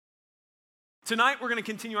Tonight, we're going to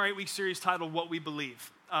continue our 8-week series titled What We Believe.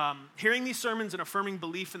 Hearing these sermons and affirming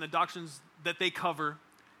belief in the doctrines that they cover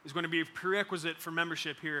is going to be a prerequisite for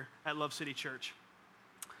membership here at Love City Church.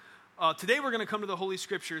 Today, we're going to come to the Holy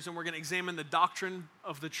Scriptures and we're going to examine the doctrine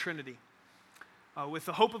of the Trinity with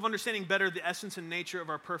the hope of understanding better the essence and nature of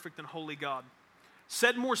our perfect and holy God.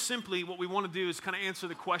 Said more simply, what we want to do is kind of answer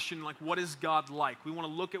the question, like, what is God like? We want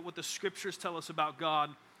to look at what the Scriptures tell us about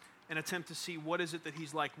God and attempt to see what is it that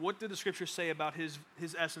he's like. What do the Scriptures say about his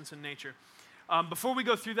essence and nature? Before we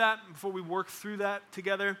go through that, before we work through that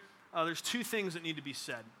together, there's two things that need to be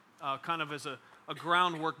said, kind of as a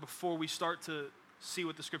groundwork before we start to see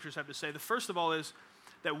what the Scriptures have to say. The first of all is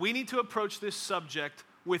that we need to approach this subject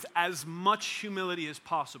with as much humility as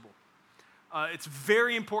possible. It's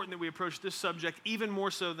very important that we approach this subject even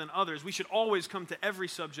more so than others. We should always come to every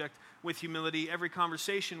subject with humility, every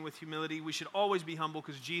conversation with humility. We should always be humble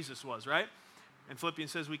because Jesus was, right? And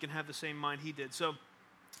Philippians says we can have the same mind he did.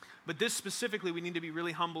 But this specifically, we need to be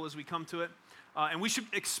really humble as we come to it. And we should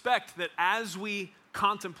expect that as we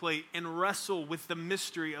contemplate and wrestle with the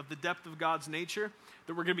mystery of the depth of God's nature,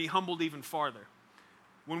 that we're going to be humbled even farther.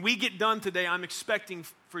 When we get done today, I'm expecting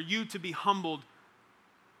for you to be humbled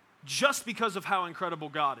just because of how incredible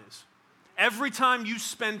God is. Every time you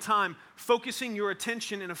spend time focusing your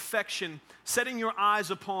attention and affection, setting your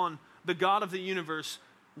eyes upon the God of the universe,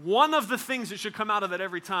 one of the things that should come out of it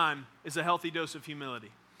every time is a healthy dose of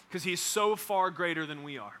humility, because he is so far greater than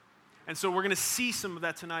we are. And so we're going to see some of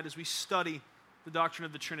that tonight as we study the doctrine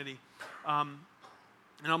of the Trinity. And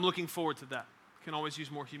I'm looking forward to that. Can always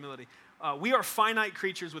use more humility. We are finite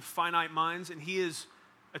creatures with finite minds, and he is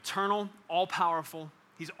eternal, all-powerful.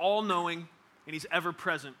 He's all-knowing, and he's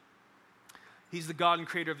ever-present. He's the God and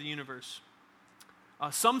creator of the universe.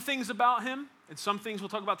 Some things about him, and some things we'll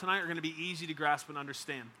talk about tonight, are going to be easy to grasp and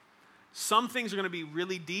understand. Some things are going to be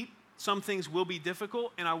really deep. Some things will be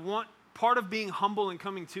difficult, and part of being humble and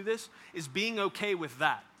coming to this is being okay with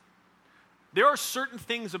that. There are certain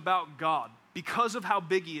things about God, because of how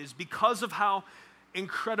big he is, because of how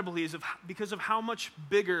incredible he is, because of how much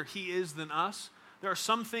bigger he is than us, there are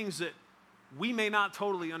some things that we may not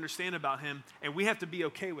totally understand about him, and we have to be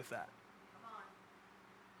okay with that.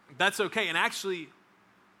 That's okay, and actually,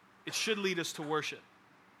 it should lead us to worship.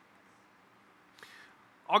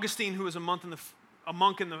 Augustine, who was a monk in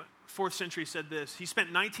the 4th century, said this. He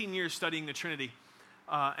spent 19 years studying the Trinity,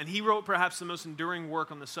 and he wrote perhaps the most enduring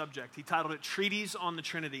work on the subject. He titled it Treatise on the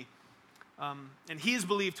Trinity, and he is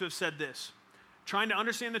believed to have said this: trying to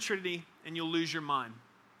understand the Trinity, and you'll lose your mind.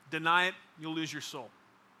 Deny it, you'll lose your soul.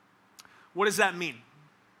 What does that mean?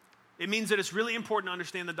 It means that it's really important to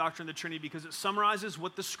understand the doctrine of the Trinity because it summarizes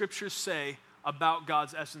what the Scriptures say about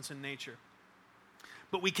God's essence and nature.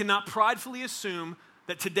 But we cannot pridefully assume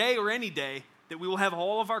that today or any day that we will have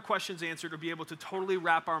all of our questions answered or be able to totally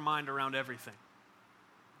wrap our mind around everything.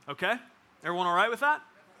 Okay? Everyone all right with that?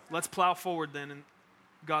 Let's plow forward then in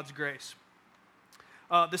God's grace.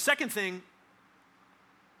 The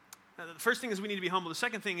first thing is we need to be humble. The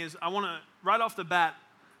second thing is I want to, right off the bat,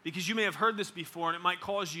 because you may have heard this before, and it might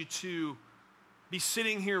cause you to be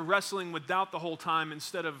sitting here wrestling with doubt the whole time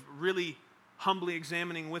instead of really humbly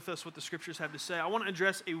examining with us what the Scriptures have to say. I want to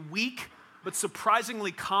address a weak but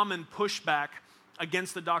surprisingly common pushback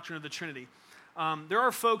against the doctrine of the Trinity. There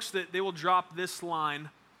are folks that they will drop this line,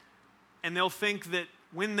 and they'll think that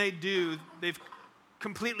when they do, they've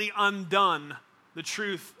completely undone the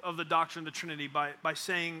truth of the doctrine of the Trinity by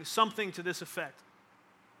saying something to this effect.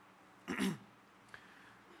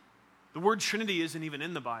 The word Trinity isn't even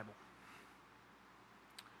in the Bible.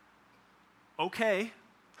 Okay,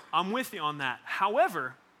 I'm with you on that.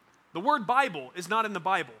 However, the word Bible is not in the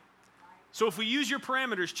Bible. So if we use your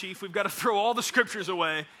parameters, Chief, we've got to throw all the Scriptures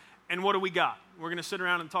away, and what do we got? We're going to sit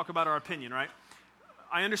around and talk about our opinion, right?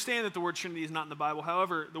 I understand that the word Trinity is not in the Bible.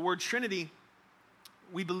 However, the word Trinity,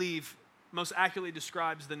 we believe, most accurately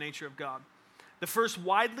describes the nature of God. The first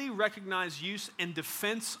widely recognized use and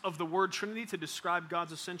defense of the word Trinity to describe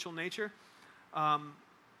God's essential nature,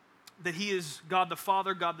 that he is God the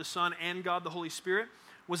Father, God the Son, and God the Holy Spirit,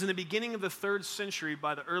 was in the beginning of the 3rd century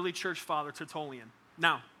by the early church father Tertullian.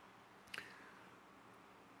 Now,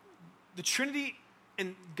 the Trinity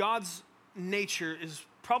and God's nature is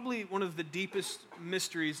probably one of the deepest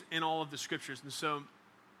mysteries in all of the Scriptures. And so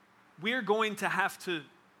we are going to have to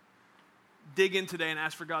dig in today and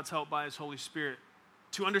ask for God's help by his Holy Spirit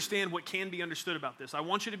to understand what can be understood about this. I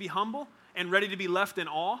want you to be humble and ready to be left in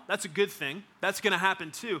awe. That's a good thing. That's going to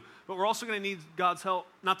happen too. But we're also going to need God's help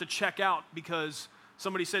not to check out because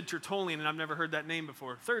somebody said Tertullian and I've never heard that name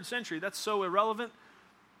before. 3rd century, that's so irrelevant.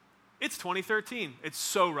 It's 2013. It's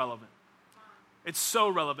so relevant. It's so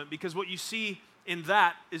relevant because what you see in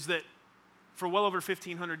that is that for well over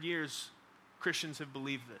 1,500 years, Christians have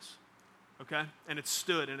believed this, okay? And it's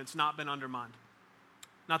stood and it's not been undermined.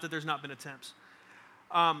 Not that there's not been attempts.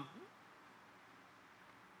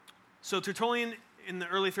 So Tertullian in the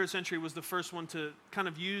early 3rd century was the first one to kind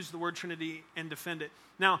of use the word Trinity and defend it.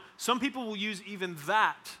 Now, some people will use even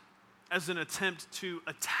that as an attempt to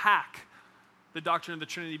attack the doctrine of the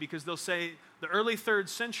Trinity because they'll say the early 3rd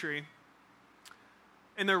century,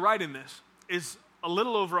 and they're right in this, is a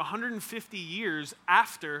little over 150 years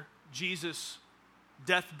after Jesus'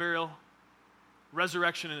 death, burial,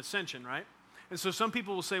 resurrection, and ascension, right? And so some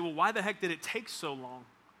people will say, well, why the heck did it take so long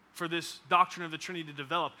for this doctrine of the Trinity to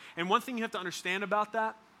develop? And one thing you have to understand about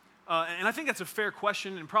that, and I think that's a fair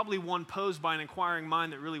question and probably one posed by an inquiring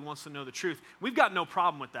mind that really wants to know the truth. We've got no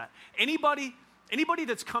problem with that. Anybody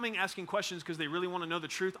that's coming asking questions because they really want to know the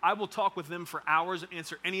truth, I will talk with them for hours and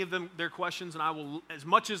answer any of their questions, and I will, as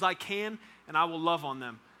much as I can, and I will love on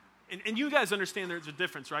them. And you guys understand there's a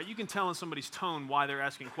difference, right? You can tell in somebody's tone why they're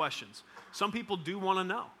asking questions. Some people do want to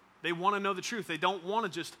know. They want to know the truth. They don't want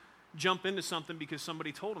to just jump into something because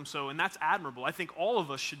somebody told them so, and that's admirable. I think all of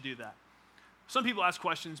us should do that. Some people ask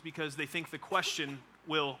questions because they think the question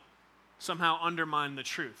will somehow undermine the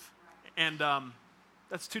truth. And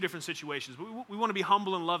that's two different situations. But we want to be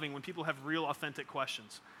humble and loving when people have real, authentic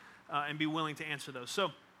questions and be willing to answer those.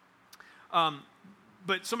 So,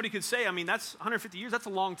 but somebody could say, I mean, that's 150 years, that's a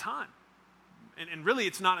long time. And really,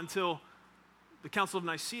 it's not until the Council of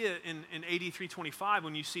Nicaea in AD 325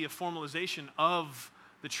 when you see a formalization of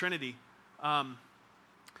the Trinity.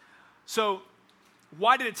 So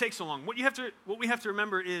why did it take so long? What we have to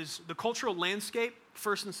remember is the cultural landscape,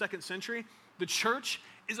 1st and 2nd century, the church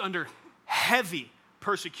is under heavy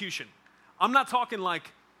persecution. I'm not talking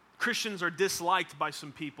like Christians are disliked by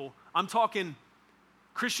some people. I'm talking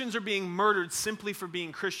Christians are being murdered simply for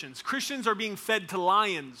being Christians. Christians are being fed to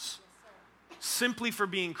lions simply for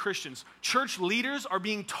being Christians. Church leaders are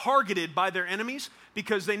being targeted by their enemies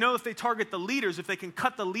because they know if they target the leaders, if they can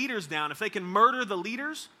cut the leaders down, if they can murder the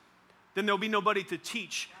leaders, then there'll be nobody to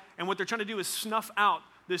teach. And what they're trying to do is snuff out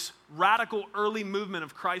this radical early movement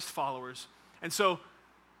of Christ followers. And so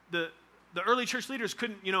the early church leaders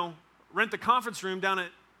couldn't, rent the conference room down at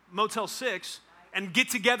Motel 6 and get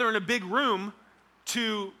together in a big room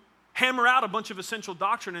to hammer out a bunch of essential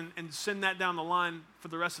doctrine and send that down the line for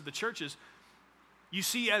the rest of the churches. You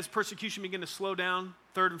see as persecution began to slow down,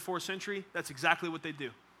 3rd and 4th century, that's exactly what they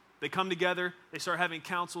do. They come together, they start having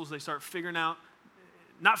councils, they start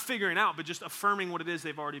not figuring out, but just affirming what it is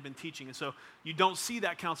they've already been teaching. And so you don't see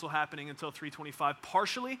that council happening until 325,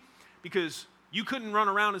 partially because you couldn't run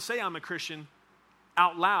around and say I'm a Christian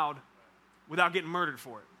out loud without getting murdered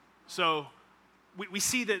for it. So we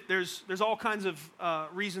see that there's all kinds of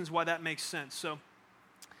reasons why that makes sense. So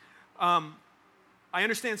I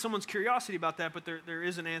understand someone's curiosity about that, but there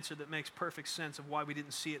is an answer that makes perfect sense of why we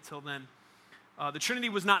didn't see it till then. The Trinity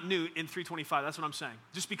was not new in 325, that's what I'm saying.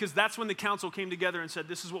 Just because that's when the council came together and said,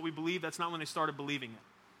 this is what we believe, that's not when they started believing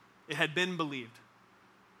it. It had been believed.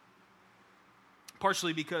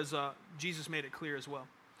 Partially because Jesus made it clear as well.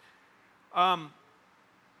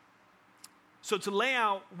 So to lay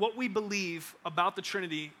out what we believe about the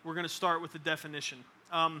Trinity, we're going to start with the definition.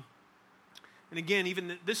 And again,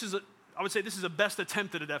 I would say this is a best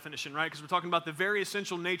attempt at a definition, right? Because we're talking about the very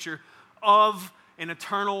essential nature of an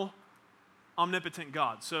eternal, omnipotent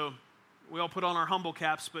God. So we all put on our humble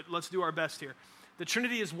caps, but let's do our best here. The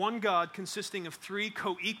Trinity is one God consisting of 3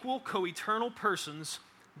 co-equal, co-eternal persons,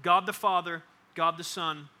 God the Father, God the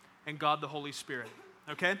Son, and God the Holy Spirit.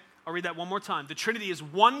 Okay? I'll read that one more time. The Trinity is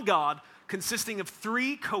one God consisting of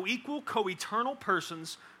 3 co-equal, co-eternal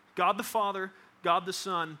persons, God the Father, God the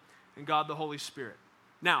Son, and God the Holy Spirit.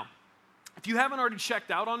 Now, if you haven't already checked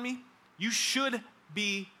out on me, you should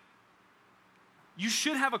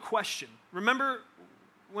have a question. Remember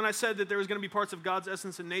when I said that there was going to be parts of God's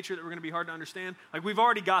essence and nature that were going to be hard to understand? Like, we've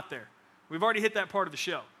already got there. We've already hit that part of the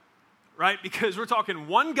show, right? Because we're talking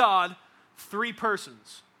one God, 3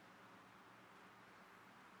 persons.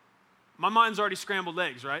 My mind's already scrambled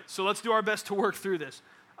eggs, right? So let's do our best to work through this.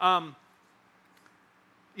 Trying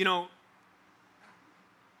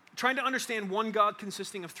to understand one God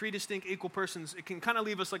consisting of 3 distinct equal persons, it can kind of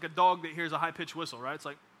leave us like a dog that hears a high-pitched whistle, right? It's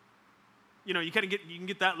like, you can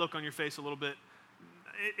get that look on your face a little bit.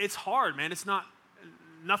 It's hard, man. It's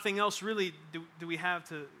nothing else really do we have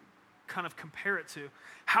to kind of compare it to.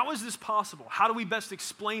 How is this possible? How do we best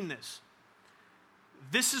explain this?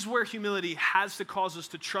 This is where humility has to cause us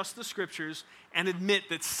to trust the Scriptures and admit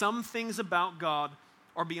that some things about God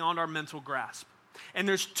are beyond our mental grasp. And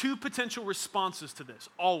there's two potential responses to this,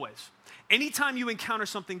 always. Anytime you encounter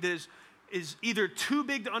something that is either too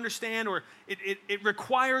big to understand or it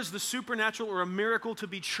requires the supernatural or a miracle to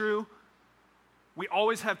be true, we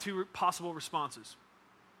always have two possible responses: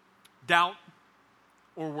 doubt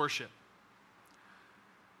or worship.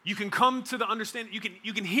 You can come to the understanding,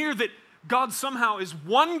 you can hear that God somehow is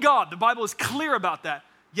one God. The Bible is clear about that,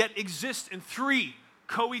 yet exists in three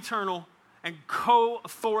co-eternal and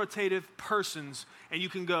co-authoritative persons. And you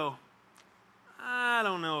can go, I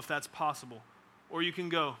don't know if that's possible. Or you can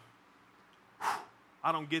go,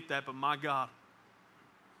 I don't get that, but my God.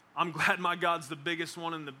 I'm glad my God's the biggest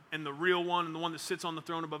one and the real one and the one that sits on the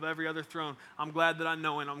throne above every other throne. I'm glad that I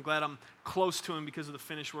know him. I'm glad I'm close to him because of the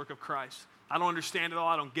finished work of Christ. I don't understand it all.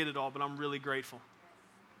 I don't get it all, but I'm really grateful.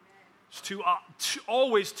 It's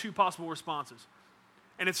always two possible responses.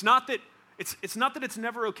 And it's not that it's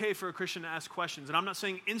never okay for a Christian to ask questions. And I'm not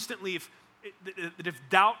saying instantly that if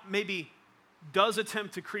doubt maybe does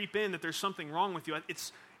attempt to creep in, that there's something wrong with you.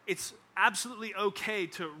 It's absolutely okay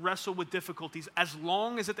to wrestle with difficulties as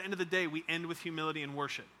long as at the end of the day we end with humility and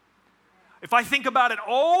worship. If I think about it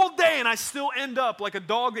all day and I still end up like a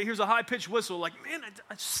dog that hears a high-pitched whistle, like, man,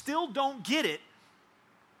 I still don't get it,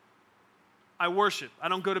 I worship. I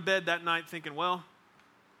don't go to bed that night thinking, well,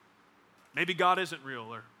 maybe God isn't real,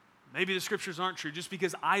 or maybe the scriptures aren't true, just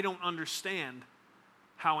because I don't understand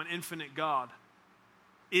how an infinite God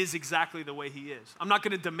is exactly the way he is. I'm not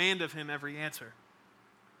going to demand of him every answer,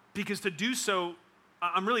 because to do so,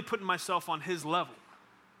 I'm really putting myself on his level.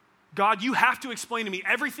 God, you have to explain to me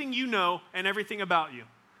everything you know and everything about you.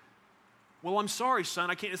 Well, I'm sorry, son.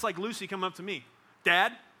 I can't. It's like Lucy coming up to me.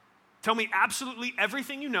 Dad, tell me absolutely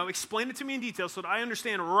everything you know. Explain it to me in detail so that I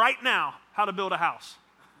understand right now how to build a house.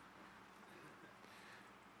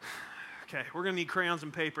 Okay, we're going to need crayons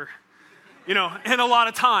and paper, and a lot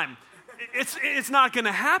of time. It's not going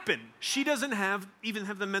to happen. She doesn't even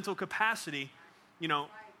have the mental capacity.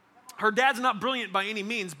 Her dad's not brilliant by any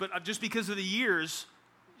means, but just because of the years,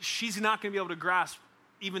 she's not going to be able to grasp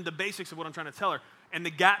even the basics of what I'm trying to tell her. And the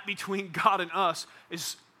gap between God and us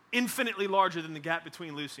is infinitely larger than the gap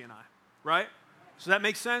between Lucy and I, right? So that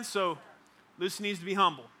makes sense? So Lucy needs to be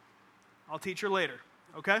humble. I'll teach her later,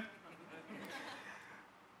 okay?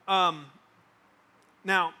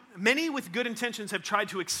 Now, many with good intentions have tried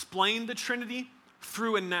to explain the Trinity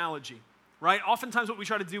through analogy, right? Oftentimes what we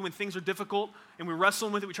try to do when things are difficult and we're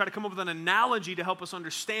wrestling with it, we try to come up with an analogy to help us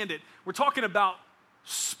understand it. We're talking about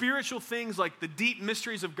spiritual things like the deep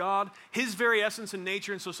mysteries of God, his very essence and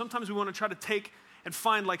nature. And so sometimes we want to try to take and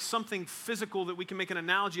find like something physical that we can make an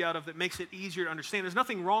analogy out of that makes it easier to understand. There's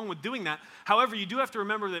nothing wrong with doing that. However, you do have to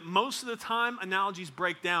remember that most of the time analogies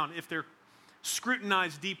break down if they're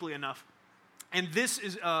scrutinized deeply enough. And this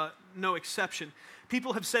is no exception.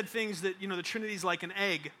 People have said things that, the Trinity's like an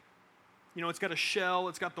egg. It's got a shell,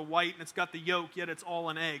 it's got the white, and it's got the yolk, yet it's all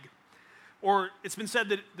an egg. Or it's been said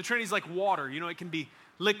that the Trinity's like water. It can be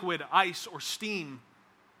liquid, ice, or steam,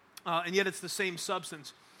 and yet it's the same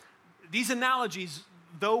substance. These analogies,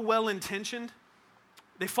 though well-intentioned,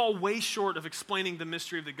 they fall way short of explaining the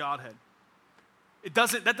mystery of the Godhead.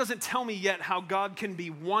 That doesn't tell me yet how God can be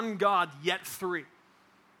one God, yet three.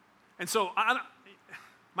 And so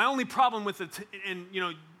my only problem with it, and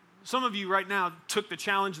some of you right now took the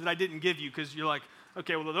challenge that I didn't give you because you're like,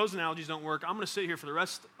 okay, well, those analogies don't work. I'm going to sit here for the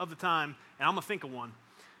rest of the time, and I'm going to think of one.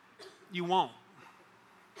 You won't.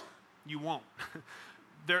 You won't.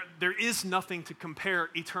 There is nothing to compare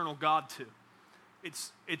eternal God to.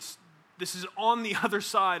 This is on the other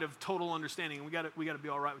side of total understanding, and we got to be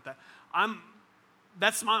all right with that.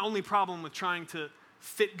 That's my only problem with trying to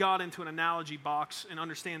fit God into an analogy box and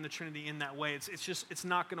understand the Trinity in that way. It's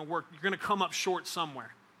not going to work. You're going to come up short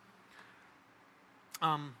somewhere.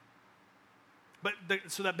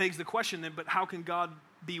 So that begs the question then, but how can God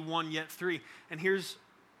be one yet three? And here's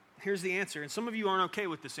the answer. And some of you aren't okay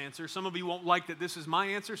with this answer. Some of you won't like that this is my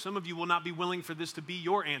answer. Some of you will not be willing for this to be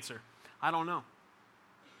your answer. I don't know.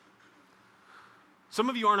 Some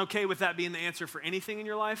of you aren't okay with that being the answer for anything in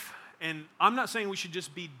your life. And I'm not saying we should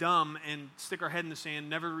just be dumb and stick our head in the sand,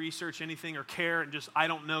 never research anything or care, and just I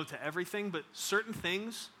don't know to everything. But certain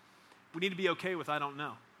things, we need to be okay with I don't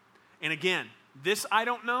know. And again, this I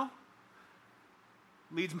don't know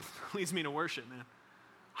leads me to worship, man.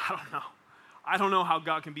 I don't know. I don't know how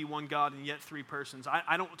God can be one God and yet three persons.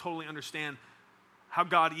 I don't totally understand how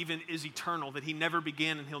God even is eternal, that he never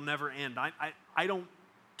began and he'll never end. I don't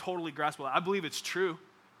totally grasp that. I believe it's true,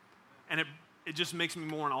 and it just makes me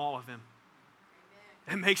more in awe of him.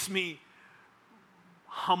 Amen. It makes me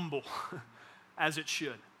humble, as it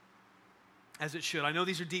should. As it should. I know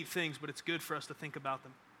these are deep things, but it's good for us to think about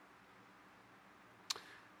them.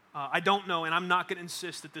 I don't know, and I'm not going to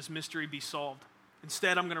insist that this mystery be solved.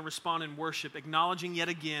 Instead, I'm going to respond in worship, acknowledging yet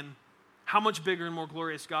again how much bigger and more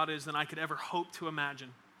glorious God is than I could ever hope to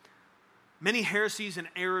imagine. Many heresies and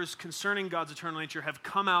errors concerning God's eternal nature have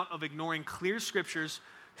come out of ignoring clear scriptures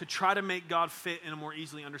to try to make God fit in a more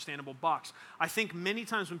easily understandable box. I think many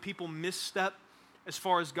times when people misstep as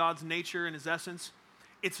far as God's nature and his essence,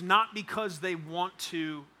 it's not because they want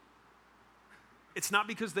to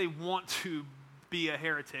be a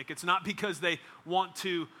heretic. It's not because they want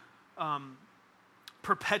to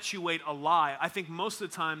perpetuate a lie. I think most of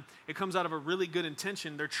the time it comes out of a really good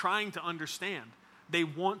intention. They're trying to understand. They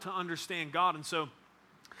want to understand God. And so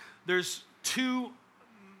there's two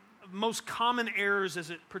most common errors as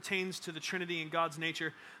it pertains to the Trinity and God's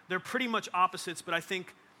nature. They're pretty much opposites, but I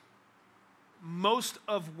think most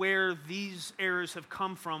of where these errors have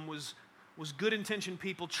come from was good-intentioned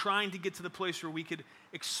people trying to get to the place where we could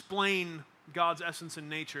explain God's essence and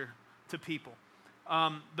nature to people.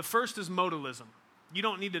 The first is modalism. You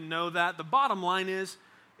don't need to know that. The bottom line is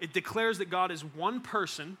it declares that God is one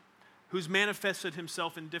person who's manifested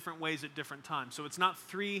himself in different ways at different times. So it's not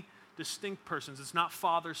three distinct persons. It's not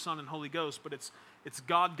Father, Son, and Holy Ghost, but it's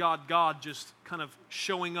God, God, God just kind of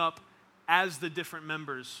showing up as the different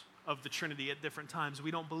members of the Trinity at different times.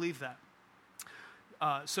 We don't believe that.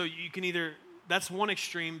 So you can either, that's one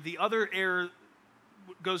extreme. The other error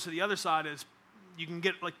goes to the other side is you can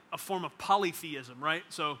get like a form of polytheism, right?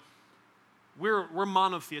 So we're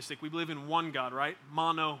monotheistic. We believe in one God, right?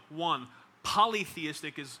 Mono, one.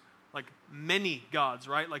 Polytheistic is like many gods,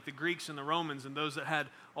 right? Like the Greeks and the Romans and those that had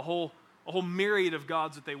a whole myriad of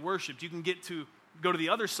gods that they worshipped. You can go to the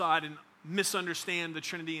other side and misunderstand the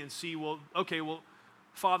Trinity and see, well,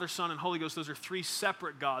 Father, Son, and Holy Ghost, those are three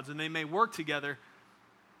separate gods, and they may work together,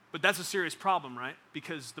 but that's a serious problem, right?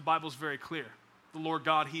 Because the Bible's very clear. The Lord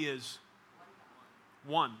God, he is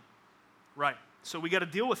one, right? So we got to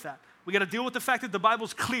deal with that. We got to deal with the fact that the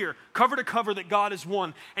Bible's clear, cover to cover, that God is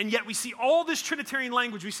one. And yet we see all this Trinitarian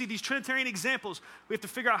language. We see these Trinitarian examples. We have to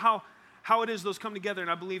figure out how it is those come together. And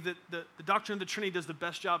I believe that the doctrine of the Trinity does the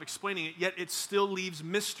best job explaining it, yet it still leaves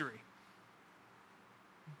mystery.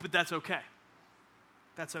 But that's okay.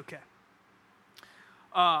 That's okay.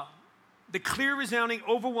 The clear, resounding,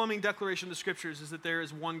 overwhelming declaration of the Scriptures is that there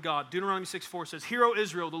is one God. Deuteronomy 6:4 says, "Hear, O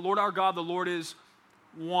Israel, the Lord our God, the Lord is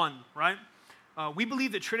one," right? We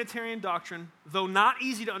believe that Trinitarian doctrine, though not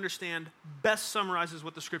easy to understand, best summarizes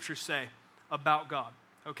what the Scriptures say about God,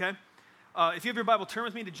 okay? If you have your Bible, turn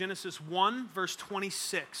with me to Genesis 1, verse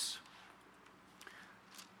 26.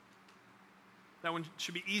 That one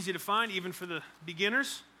should be easy to find, even for the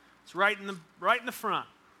beginners. It's right in the front.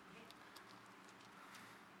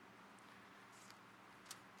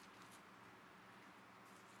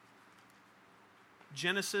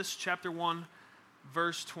 Genesis chapter 1,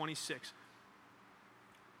 verse 26.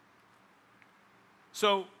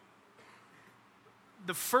 So,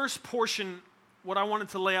 the first portion, what I wanted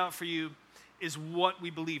to lay out for you is what we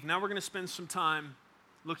believe. Now we're going to spend some time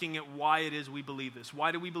looking at why it is we believe this.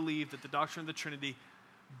 Why do we believe that the doctrine of the Trinity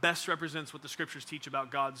best represents what the Scriptures teach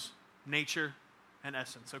about God's nature and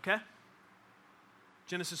essence, okay?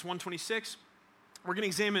 Genesis 1:26. We're going to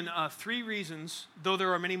examine three reasons, though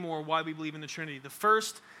there are many more, why we believe in the Trinity. The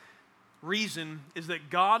first reason is that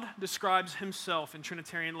God describes himself in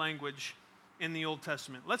Trinitarian language in the Old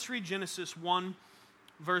Testament. Let's read Genesis 1,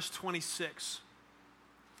 verse 26.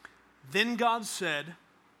 "Then God said,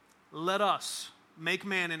 'Let us make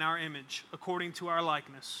man in our image, according to our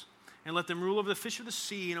likeness, and let them rule over the fish of the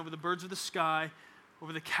sea, and over the birds of the sky,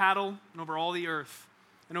 over the cattle, and over all the earth,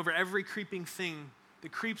 and over every creeping thing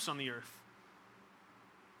that creeps on the earth.'"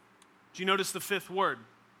 Do you notice the fifth word?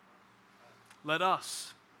 Let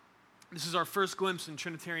us. This is our first glimpse in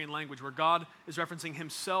Trinitarian language where God is referencing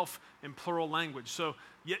himself in plural language. So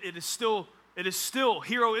it is still,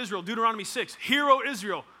 "Hear, O Israel," Deuteronomy 6, "Hear, O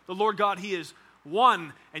Israel, the Lord God, he is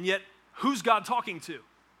one." And yet, who's God talking to?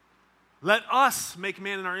 Let us make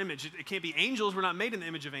man in our image. It can't be angels. We're not made in the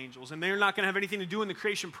image of angels. And they're not going to have anything to do in the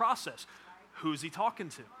creation process. Who's he talking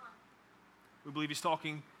to? We believe he's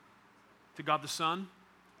talking to God the Son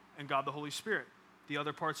and God the Holy Spirit, the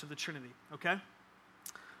other parts of the Trinity, okay?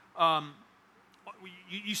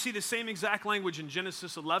 You see the same exact language in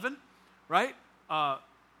Genesis 11, right?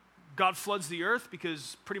 God floods the earth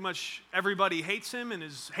because pretty much everybody hates him and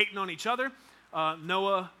is hating on each other.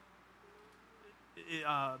 Noah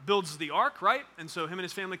builds the ark, right? And so him and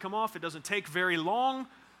his family come off. It doesn't take very long.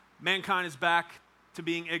 Mankind is back to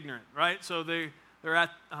being ignorant, right? So they're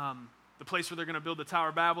at the place where they're going to build the Tower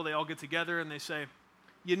of Babel. They all get together and they say,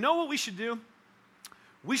 "You know what we should do?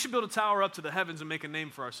 We should build a tower up to the heavens and make a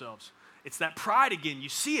name for ourselves. It's that pride again. You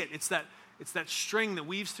see it. It's that string that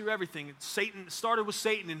weaves through everything. Satan started with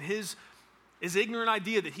Satan and his ignorant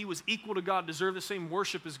idea that he was equal to God, deserved the same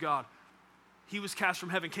worship as God. He was cast from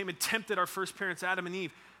heaven, came and tempted our first parents, Adam and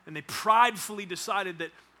Eve, and they pridefully decided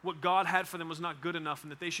that what God had for them was not good enough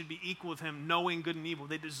and that they should be equal with him, knowing good and evil.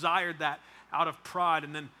 They desired that out of pride.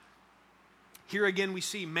 And then here again we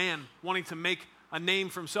see man wanting to make a name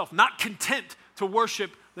for himself, not content to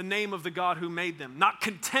worship the name of the God who made them, not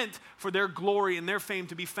content for their glory and their fame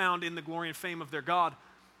to be found in the glory and fame of their God,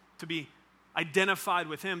 to be identified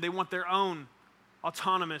with him. They want their own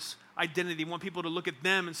autonomous identity. They want people to look at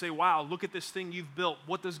them and say, wow, look at this thing you've built.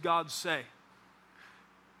 What does God say?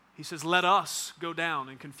 He says, let us go down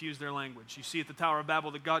and confuse their language. You see at the Tower of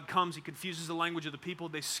Babel that God comes, he confuses the language of the people.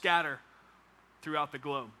 They scatter throughout the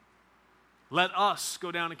globe. Let us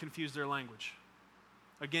go down and confuse their language.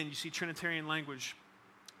 Again, you see Trinitarian language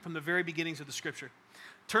from the very beginnings of the Scripture.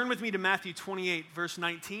 Turn with me to Matthew 28, verse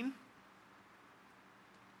 19.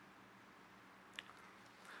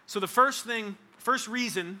 So the first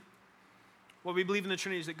reason why we believe in the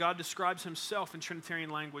Trinity is that God describes himself in Trinitarian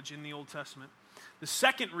language in the Old Testament. The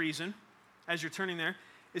second reason, as you're turning there,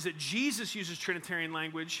 is that Jesus uses Trinitarian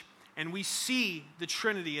language, and we see the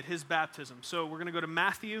Trinity at his baptism. So we're going to go to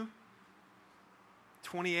Matthew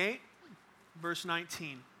 28, verse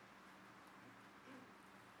 19.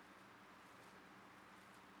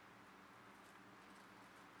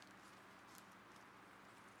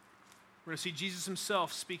 We're going to see Jesus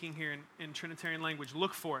himself speaking here in Trinitarian language.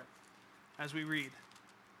 Look for it as we read.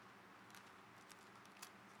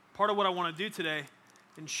 Part of what I want to do today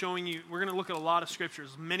in showing you, we're going to look at a lot of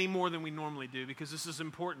scriptures, many more than we normally do, because this is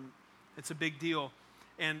important. It's a big deal.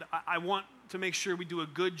 And I want to make sure we do a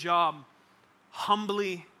good job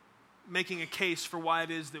humbly making a case for why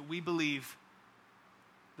it is that we believe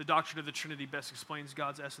the doctrine of the Trinity best explains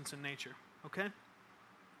God's essence and nature. Okay?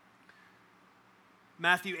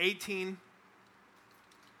 Matthew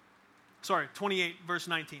 28, verse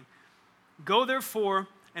 19. Go therefore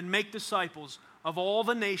and make disciples of all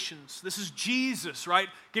the nations. This is Jesus, right?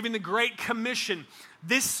 Giving the Great Commission.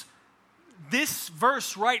 This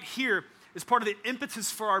verse right here is part of the impetus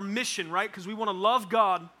for our mission, right? Because we want to love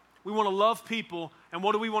God, we want to love people, and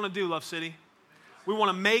what do we want to do, Love City? We want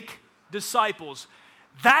to make disciples.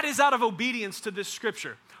 That is out of obedience to this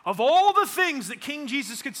scripture. Of all the things that King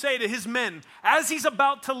Jesus could say to his men as he's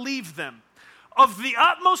about to leave them, of the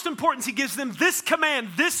utmost importance, he gives them this command,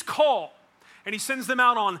 this call, and he sends them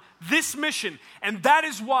out on this mission. And that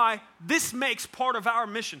is why this makes part of our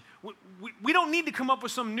mission. We don't need to come up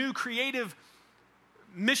with some new creative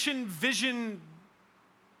mission, vision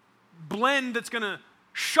blend that's going to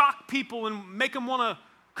shock people and make them want to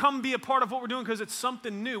come be a part of what we're doing because it's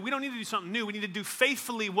something new. We don't need to do something new. We need to do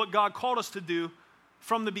faithfully what God called us to do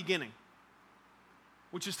from the beginning,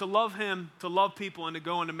 which is to love him, to love people, and to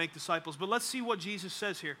go and to make disciples. But let's see what Jesus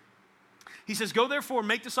says here. He says, go therefore,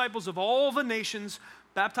 make disciples of all the nations,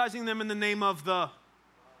 baptizing them in the name of the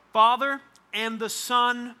Father and the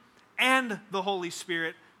Son and the Holy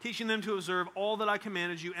Spirit, teaching them to observe all that I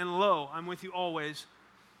commanded you. And lo, I'm with you always,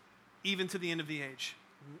 even to the end of the age.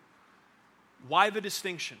 Why the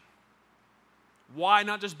distinction? Why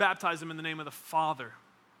not just baptize them in the name of the Father,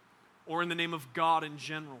 or in the name of God in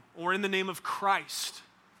general, or in the name of Christ?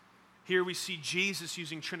 Here we see Jesus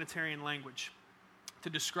using Trinitarian language to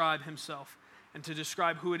describe himself and to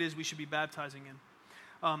describe who it is we should be baptizing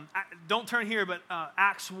in. Don't turn here, but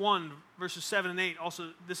Acts 1, verses 7 and 8, also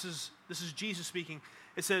this is Jesus speaking.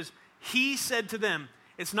 It says, he said to them,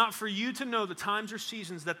 it's not for you to know the times or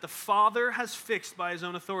seasons that the Father has fixed by his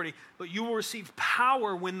own authority, but you will receive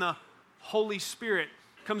power when the Holy Spirit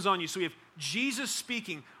comes on you. So we have Jesus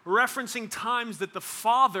speaking, referencing times that the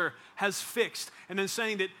Father has fixed, and then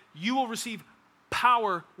saying that you will receive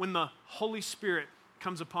power when the Holy Spirit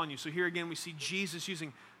comes upon you. So here again we see Jesus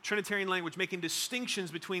using Trinitarian language, making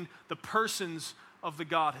distinctions between the persons of the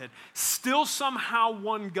Godhead. Still somehow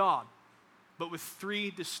one God, but with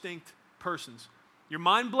three distinct persons. Your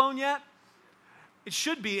mind blown yet? It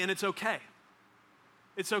should be, and it's okay.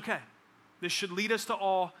 It's okay. This should lead us to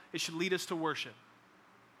awe. It should lead us to worship.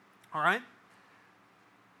 All right?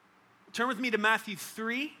 Turn with me to Matthew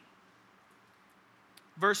 3,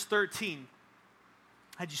 verse 13.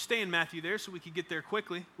 I had you stay in Matthew there so we could get there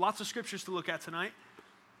quickly. Lots of scriptures to look at tonight.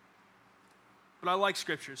 But I like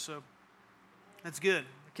scriptures, so that's good.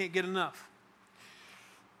 I can't get enough.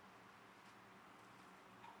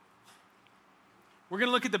 We're going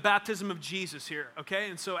to look at the baptism of Jesus here, okay?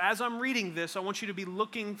 And so as I'm reading this, I want you to be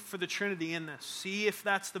looking for the Trinity in this. See if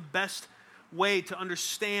that's the best way to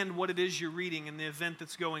understand what it is you're reading and the event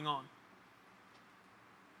that's going on.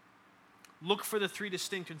 look for the three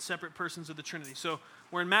distinct and separate persons of the Trinity. So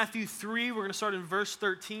we're in Matthew 3. We're going to start in verse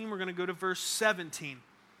 13. We're going to go to verse 17.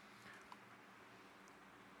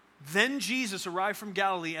 Then Jesus arrived from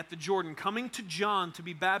Galilee at the Jordan, coming to John to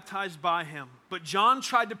be baptized by him. But John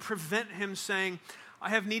tried to prevent him, saying, I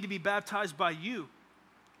have need to be baptized by you,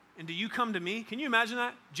 and do you come to me? Can you imagine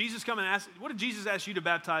that? Jesus come and ask, what did Jesus ask you to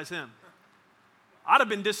baptize him? I'd have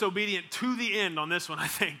been disobedient to the end on this one, I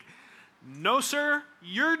think. No, sir,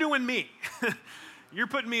 you're doing me. You're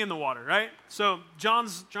putting me in the water, right? So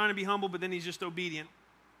John's trying to be humble, but then he's just obedient.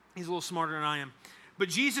 He's a little smarter than I am. But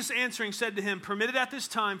Jesus answering said to him, permit it at this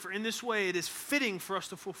time, for in this way it is fitting for us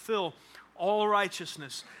to fulfill all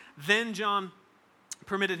righteousness. Then John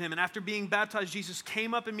permitted him, and after being baptized, Jesus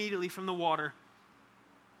came up immediately from the water,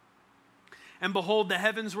 and behold, the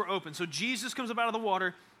heavens were open. So Jesus comes up out of the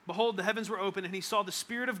water. Behold, the heavens were open, and he saw the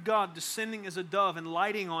Spirit of God descending as a dove and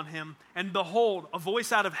lighting on him. And behold, a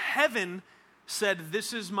voice out of heaven said,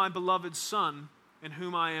 this is my beloved Son, in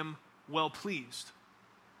whom I am well pleased.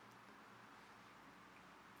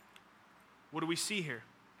 What do we see here?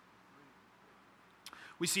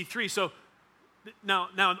 We see three. So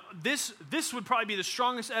now this would probably be the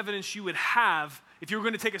strongest evidence you would have if you were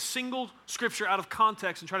going to take a single scripture out of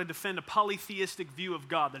context and try to defend a polytheistic view of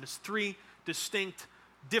God, that is three distinct,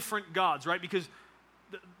 different gods, right? Because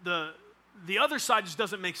the other side just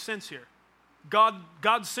doesn't make sense here. God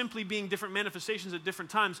simply being different manifestations at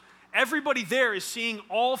different times. Everybody there is seeing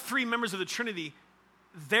all three members of the Trinity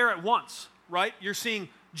there at once, right? You're seeing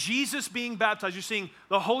Jesus being baptized. You're seeing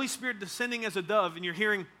the Holy Spirit descending as a dove, and you're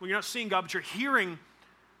hearing, well, you're not seeing God, but you're hearing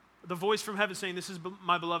the voice from heaven saying, this is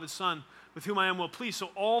my beloved Son, with whom I am well pleased. So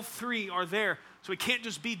all three are there. So it can't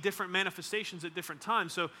just be different manifestations at different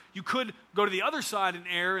times. So you could go to the other side and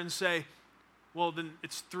err and say, well, then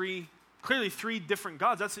it's clearly three different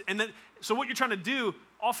gods. So what you're trying to do,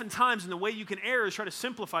 oftentimes, in the way you can err is try to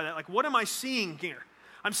simplify that. Like, what am I seeing here?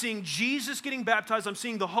 I'm seeing Jesus getting baptized. I'm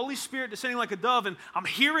seeing the Holy Spirit descending like a dove, and I'm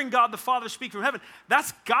hearing God the Father speak from heaven.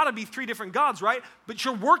 That's got to be three different gods, right? But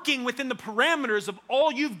you're working within the parameters of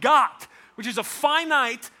all you've got, which is a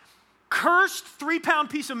finite, cursed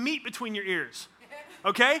 3-pound piece of meat between your ears,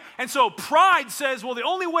 okay? And so pride says, well, the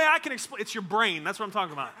only way I can explain, it's your brain. That's what I'm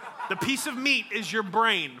talking about. The piece of meat is your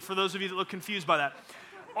brain, for those of you that look confused by that.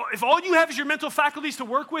 If all you have is your mental faculties to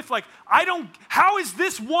work with, like, how is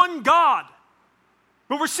this one God?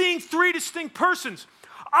 But we're seeing three distinct persons.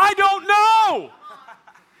 I don't know.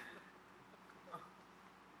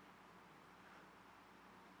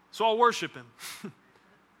 So I'll worship him.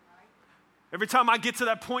 Every time I get to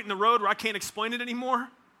that point in the road where I can't explain it anymore,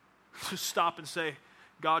 just stop and say,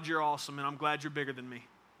 God, you're awesome, and I'm glad you're bigger than me.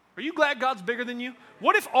 Are you glad God's bigger than you?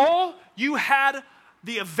 What if all you had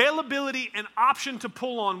the availability and option to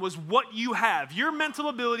pull on was what you have? Your mental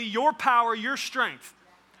ability, your power, your strength.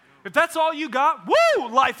 If that's all you got, woo,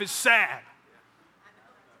 life is sad.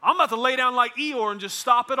 I'm about to lay down like Eeyore and just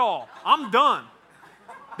stop it all. I'm done.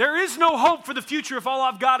 There is no hope for the future if all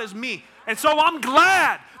I've got is me. And so I'm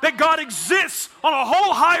glad that God exists on a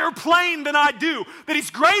whole higher plane than I do, that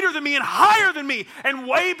he's greater than me and higher than me and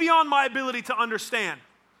way beyond my ability to understand.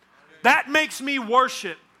 That makes me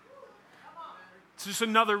worship. It's just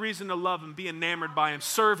another reason to love him, be enamored by him,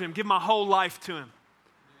 serve him, give my whole life to him.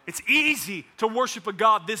 It's easy to worship a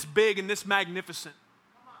God this big and this magnificent.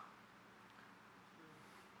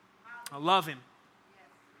 I love him.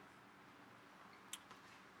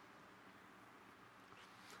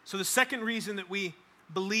 So the second reason that we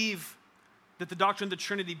believe that the doctrine of the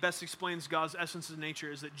Trinity best explains God's essence and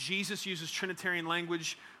nature is that Jesus uses Trinitarian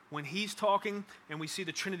language when he's talking, and we see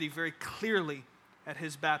the Trinity very clearly at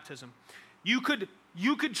his baptism. You could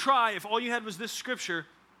try, if all you had was this scripture,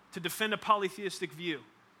 to defend a polytheistic view.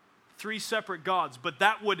 Three separate gods, but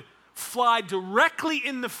that would fly directly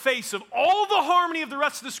in the face of all the harmony of the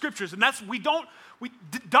rest of the scriptures. And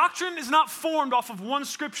doctrine is not formed off of one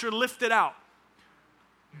scripture lifted out.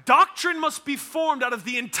 Doctrine must be formed out of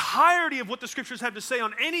the entirety of what the scriptures have to say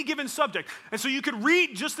on any given subject. And so you could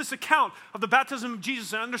read just this account of the baptism of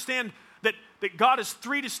Jesus and understand that God is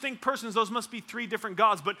three distinct persons. Those must be three different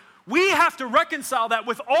gods. But we have to reconcile that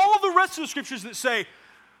with all the rest of the scriptures that say,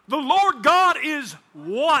 the Lord God is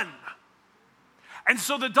one. And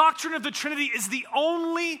so the doctrine of the Trinity is the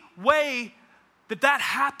only way that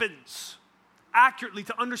happens accurately,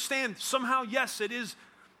 to understand somehow, yes, it is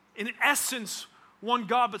in essence one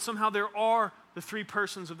God, but somehow there are the three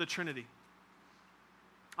persons of the Trinity.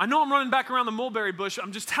 I know I'm running back around the mulberry bush.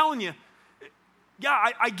 I'm just telling you,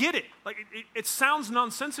 yeah, I get it. Like it sounds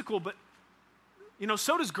nonsensical, but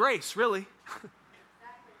so does grace, really.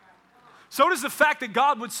 So does the fact that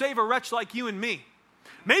God would save a wretch like you and me.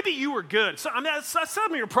 Maybe you were good. So, I mean, that's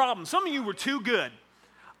some of your problems. Some of you were too good.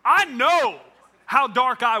 I know how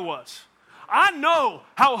dark I was. I know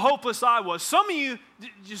how hopeless I was. Some of you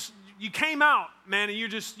you came out, man, and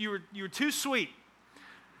you were too sweet.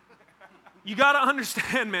 You got to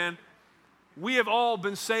understand, man, we have all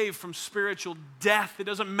been saved from spiritual death. It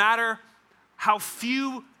doesn't matter how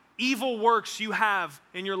few evil works you have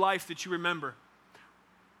in your life that you remember.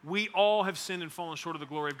 We all have sinned and fallen short of the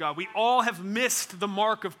glory of God. We all have missed the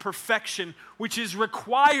mark of perfection, which is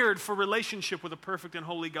required for relationship with a perfect and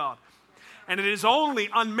holy God. And it is only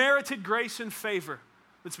unmerited grace and favor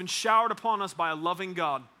that's been showered upon us by a loving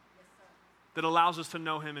God that allows us to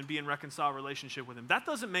know Him and be in reconciled relationship with Him. That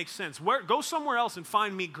doesn't make sense. Go somewhere else and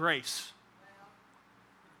find me grace,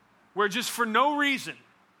 where just for no reason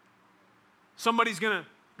somebody's gonna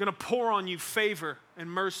pour on you favor and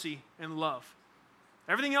mercy and love.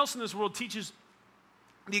 Everything else in this world teaches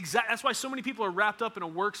that's why so many people are wrapped up in a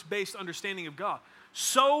works-based understanding of God.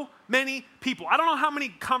 So many people. I don't know how many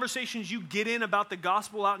conversations you get in about the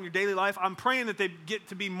gospel out in your daily life. I'm praying that they get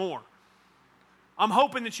to be more. I'm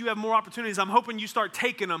hoping that you have more opportunities. I'm hoping you start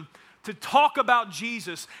taking them to talk about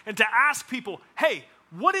Jesus and to ask people, hey,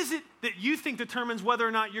 what is it that you think determines whether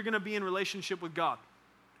or not you're going to be in relationship with God?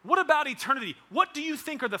 What about eternity? What do you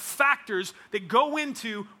think are the factors that go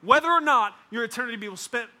into whether or not your eternity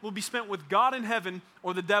will be spent with God in heaven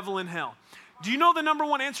or the devil in hell? Do you know the number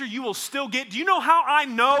one answer you will still get? Do you know how I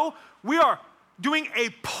know we are doing a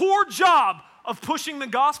poor job of pushing the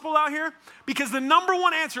gospel out here? Because the number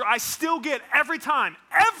one answer I still get every time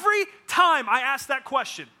I ask that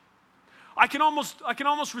question, I can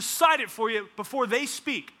almost recite it for you before they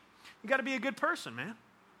speak. You got to be a good person, man.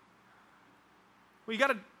 Well, you got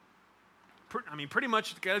to, pretty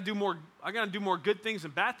much got to do more. I got to do more good things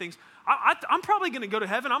than bad things. I'm probably going to go to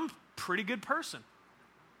heaven. I'm a pretty good person.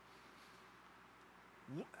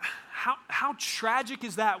 How tragic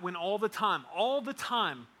is that when all the time,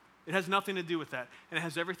 it has nothing to do with that. And it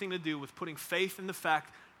has everything to do with putting faith in the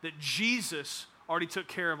fact that Jesus already took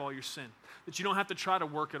care of all your sin, that you don't have to try to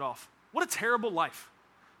work it off. What a terrible life.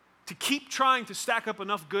 To keep trying to stack up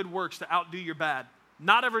enough good works to outdo your bad,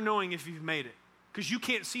 not ever knowing if you've made it, because you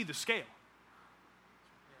can't see the scale.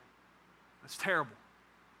 That's terrible.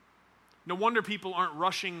 No wonder people aren't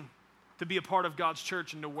rushing to be a part of God's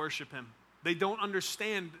church and to worship Him. They don't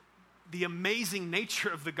understand the amazing nature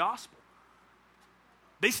of the gospel.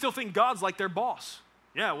 They still think God's like their boss.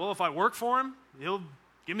 Yeah, well, if I work for Him, He'll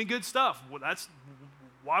give me good stuff. Well,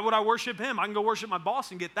 why would I worship Him? I can go worship my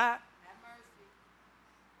boss and get that.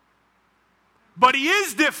 But He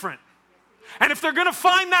is different. And if they're going to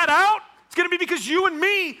find that out, it's going to be because you and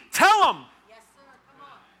me tell them. Yes, sir. Come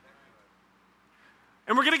on.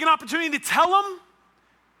 And we're going to get an opportunity to tell them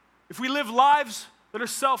if we live lives that are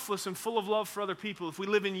selfless and full of love for other people, if we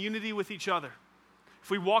live in unity with each other, if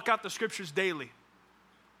we walk out the scriptures daily,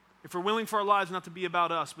 if we're willing for our lives not to be about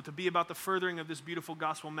us, but to be about the furthering of this beautiful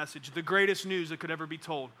gospel message, the greatest news that could ever be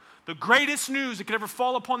told, the greatest news that could ever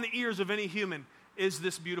fall upon the ears of any human is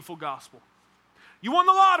this beautiful gospel. You won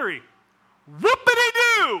the lottery.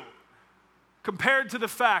 Whoopity-doo! Compared to the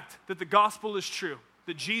fact that the gospel is true,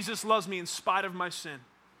 that Jesus loves me in spite of my sin,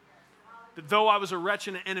 that though I was a wretch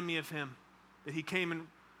and an enemy of Him, that He came and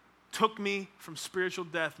took me from spiritual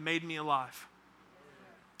death, made me alive,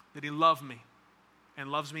 that He loved me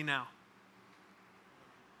and loves me now.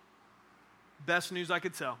 Best news I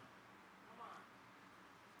could tell.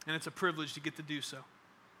 And it's a privilege to get to do so.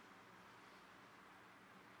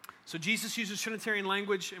 So Jesus uses Trinitarian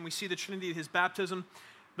language, and we see the Trinity at His baptism.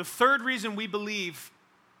 The third reason we believe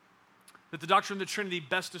that the doctrine of the Trinity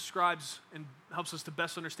best describes and helps us to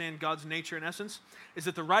best understand God's nature and essence is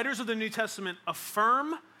that the writers of the New Testament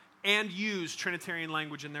affirm and use Trinitarian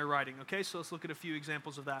language in their writing. Okay, so let's look at a few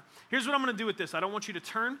examples of that. Here's what I'm going to do with this. I don't want you to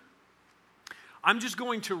turn. I'm just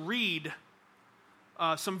going to read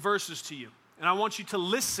some verses to you. And I want you to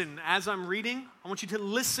listen as I'm reading. I want you to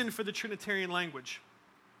listen for the Trinitarian language.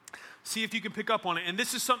 See if you can pick up on it. And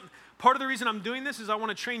this is something, part of the reason I'm doing this is I want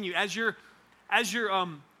to train you. As you're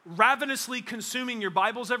ravenously consuming your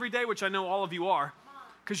Bibles every day, which I know all of you are,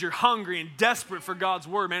 because you're hungry and desperate for God's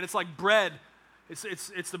word, man. It's like bread.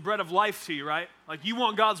 It's the bread of life to you, right? Like you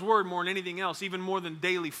want God's word more than anything else, even more than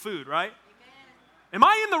daily food, right? Am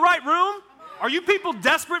I in the right room? Are you people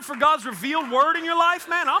desperate for God's revealed word in your life,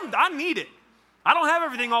 man? I need it. I don't have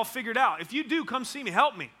everything all figured out. If you do, come see me.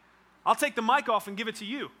 Help me. I'll take the mic off and give it to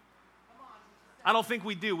you. I don't think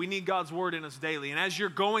we do. We need God's word in us daily. And as you're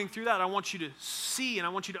going through that, I want you to see and I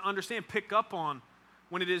want you to understand, pick up on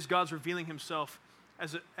when it is God's revealing Himself,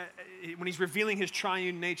 when He's revealing His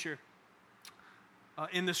triune nature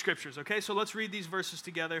in the scriptures, okay? So let's read these verses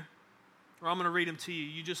together, or I'm going to read them to you.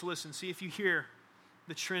 You just listen. See if you hear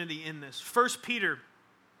the Trinity in this. 1 Peter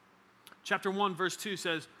chapter 1, verse 2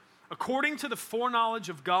 says, according to the foreknowledge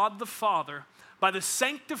of God the Father, by the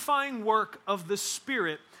sanctifying work of the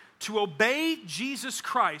Spirit, to obey Jesus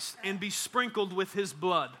Christ and be sprinkled with his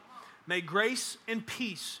blood. May grace and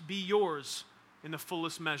peace be yours in the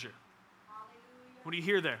fullest measure. Hallelujah. What do you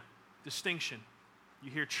hear there? Distinction.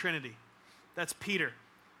 You hear Trinity. That's Peter.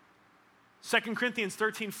 2 Corinthians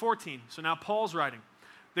 13:14. So now Paul's writing.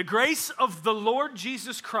 The grace of the Lord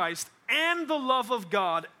Jesus Christ and the love of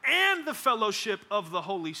God and the fellowship of the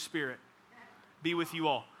Holy Spirit be with you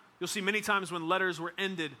all. You'll see many times when letters were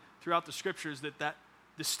ended throughout the scriptures that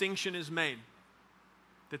distinction is made.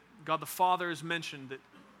 That God the Father is mentioned, that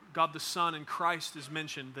God the Son and Christ is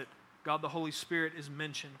mentioned, that God the Holy Spirit is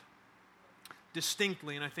mentioned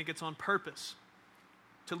distinctly, and I think it's on purpose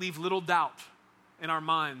to leave little doubt in our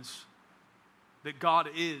minds that God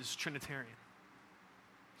is Trinitarian.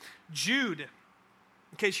 Jude,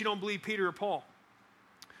 in case you don't believe Peter or Paul,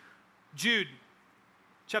 Jude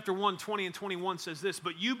chapter 1, 20 and 21 says this,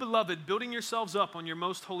 but you, beloved, building yourselves up on your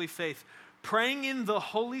most holy faith, praying in the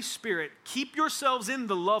Holy Spirit, keep yourselves in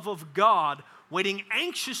the love of God, waiting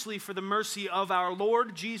anxiously for the mercy of our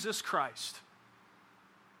Lord Jesus Christ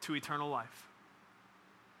to eternal life.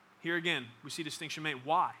 Here again, we see distinction made.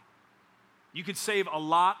 Why? You could save a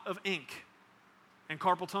lot of ink and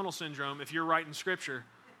carpal tunnel syndrome if you're writing scripture,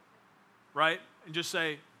 right? And just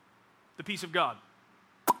say, the peace of God,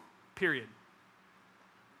 period.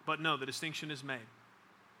 But no, the distinction is made.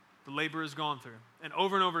 The labor is gone through. And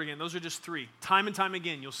over again, those are just three. Time and time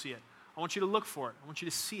again, you'll see it. I want you to look for it. I want you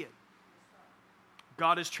to see it.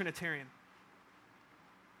 God is Trinitarian.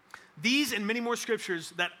 These and many more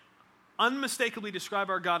scriptures that unmistakably describe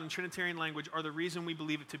our God in Trinitarian language are the reason we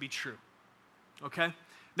believe it to be true. Okay?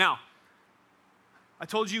 Now, I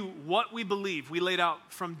told you what we believe. We laid out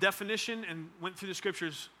from definition and went through the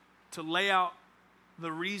scriptures to lay out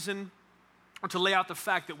the reason, or to lay out the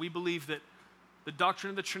fact that we believe that the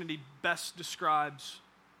doctrine of the Trinity best describes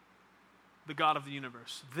the God of the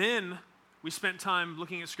universe. Then we spent time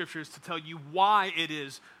looking at scriptures to tell you why it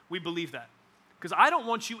is we believe that. Because I don't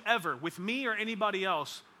want you ever, with me or anybody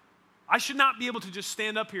else, I should not be able to just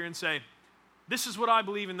stand up here and say, this is what I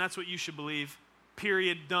believe and that's what you should believe,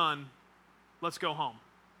 period, done, let's go home.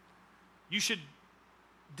 You should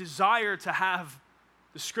desire to have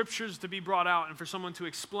the scriptures to be brought out and for someone to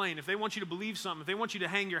explain. If they want you to believe something, if they want you to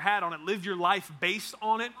hang your hat on it, live your life based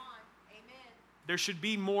on it, there should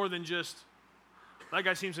be more than just, that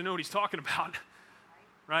guy seems to know what he's talking about,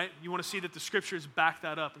 right? You want to see that the scriptures back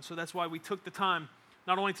that up. And so that's why we took the time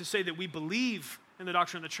not only to say that we believe in the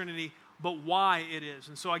doctrine of the Trinity, but why it is.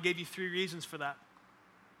 And so I gave you 3 reasons for that.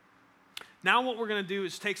 Now what we're going to do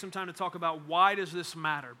is take some time to talk about why does this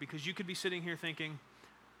matter? Because you could be sitting here thinking,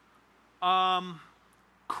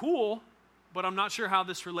 cool, but I'm not sure how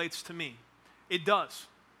this relates to me. It does.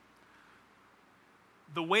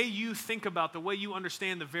 The way you think about, the way you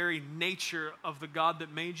understand the very nature of the God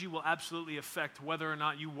that made you will absolutely affect whether or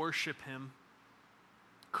not you worship him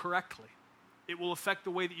correctly. It will affect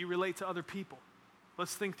the way that you relate to other people.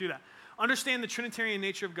 Let's think through that. Understand the Trinitarian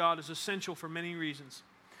nature of God is essential for many reasons.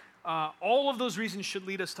 All of those reasons should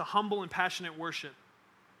lead us to humble and passionate worship.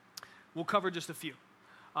 We'll cover just a few.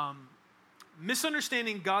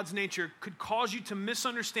 Misunderstanding God's nature could cause you to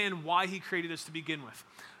misunderstand why he created us to begin with.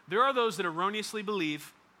 There are those that erroneously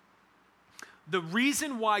believe the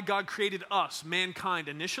reason why God created us, mankind,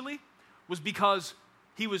 initially was because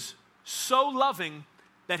he was so loving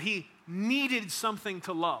that he needed something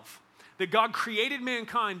to love. That God created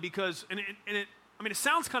mankind because, it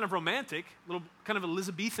sounds kind of romantic, a little kind of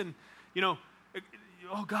Elizabethan,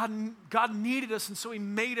 God needed us and so he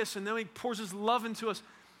made us and then he pours his love into us.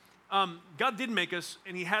 God did make us,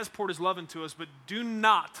 and he has poured his love into us, but do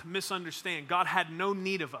not misunderstand. God had no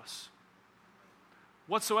need of us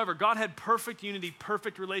whatsoever. God had perfect unity,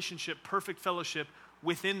 perfect relationship, perfect fellowship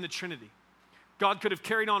within the Trinity. God could have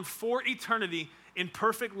carried on for eternity in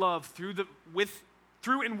perfect love through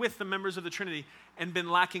and with the members of the Trinity and been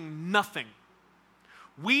lacking nothing.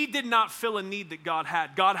 We did not fill a need that God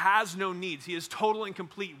had. God has no needs. He is total and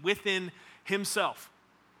complete within himself.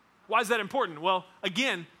 Why is that important? Well,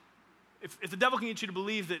 again, if the devil can get you to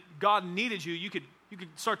believe that God needed you, you could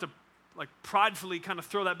start to pridefully kind of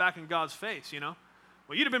throw that back in God's face, Well,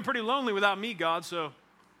 you'd have been pretty lonely without me, God, so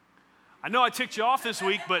I know I ticked you off this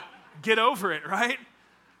week, but get over it, right?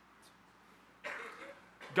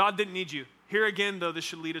 God didn't need you. Here again, though, this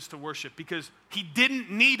should lead us to worship because he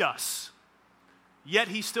didn't need us, yet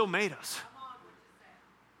he still made us.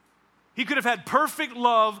 He could have had perfect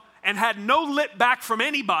love and had no lip back from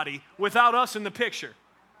anybody without us in the picture.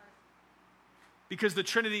 Because the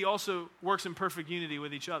Trinity also works in perfect unity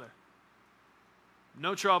with each other.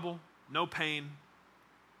 No trouble, no pain.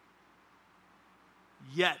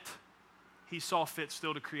 Yet, he saw fit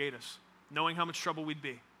still to create us, knowing how much trouble we'd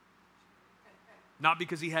be. Not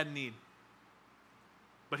because he had need,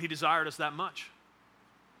 but he desired us that much.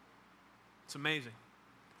 It's amazing.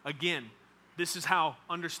 Again, this is how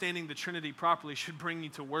understanding the Trinity properly should bring you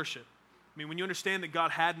to worship. I mean, when you understand that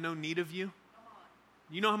God had no need of you,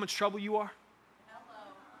 you know how much trouble you are?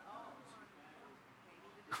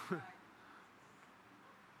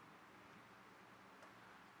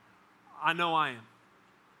 I know I am.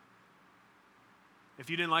 If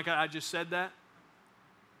you didn't like I just said that,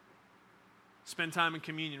 spend time in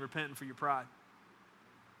communion repenting for your pride.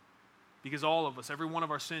 Because all of us, every one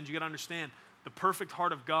of our sins, you got to understand, the perfect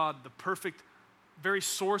heart of God, the perfect, very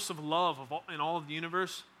source of love in all of the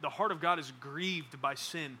universe, the heart of God is grieved by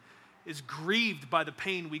sin, is grieved by the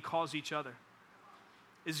pain we cause each other,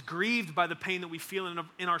 is grieved by the pain that we feel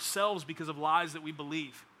in ourselves because of lies that we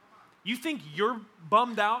believe. You think you're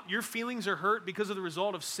bummed out, your feelings are hurt because of the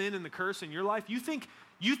result of sin and the curse in your life? You think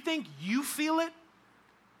you feel it?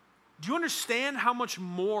 Do you understand how much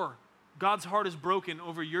more God's heart is broken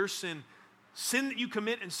over your sin that you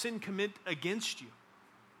commit and sin commit against you?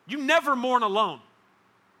 You never mourn alone.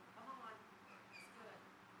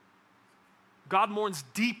 God mourns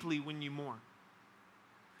deeply when you mourn.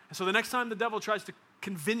 And so the next time the devil tries to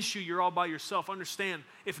convince you you're all by yourself, understand,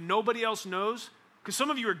 if nobody else knows, because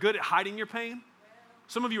some of you are good at hiding your pain.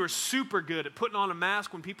 Some of you are super good at putting on a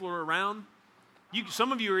mask when people are around.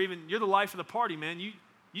 Some of you you're the life of the party, man.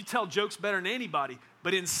 You tell jokes better than anybody,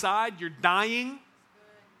 but inside you're dying.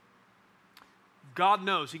 God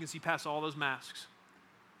knows. He can see past all those masks.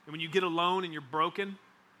 And when you get alone and you're broken,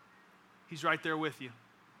 he's right there with you,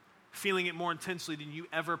 feeling it more intensely than you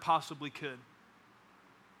ever possibly could.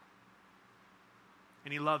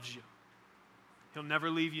 And he loves you. He'll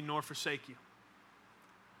never leave you nor forsake you.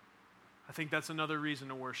 I think that's another reason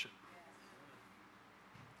to worship.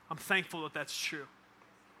 I'm thankful that that's true.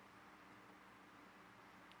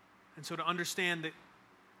 And so to understand that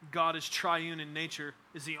God is triune in nature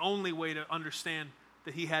is the only way to understand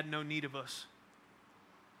that he had no need of us,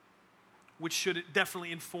 which should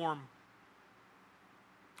definitely inform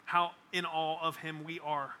how in awe of him we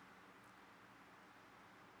are.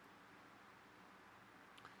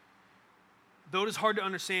 Though it is hard to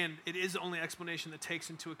understand, it is the only explanation that takes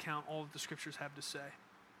into account all that the scriptures have to say.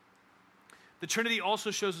 The Trinity also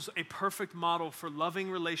shows us a perfect model for loving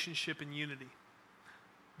relationship and unity.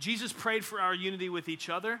 Jesus prayed for our unity with each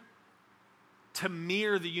other to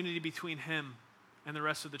mirror the unity between him and the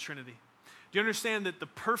rest of the Trinity. Do you understand that the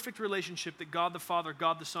perfect relationship that God the Father,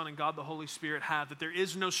 God the Son, and God the Holy Spirit have, that there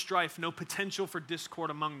is no strife, no potential for discord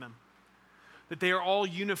among them, that they are all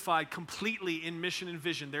unified completely in mission and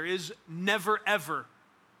vision. There is never, ever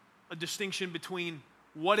a distinction between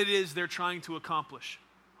what it is they're trying to accomplish.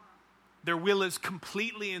 Their will is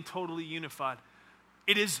completely and totally unified.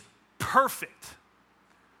 It is perfect.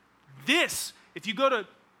 This, if you go to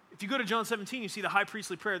John 17, you see the high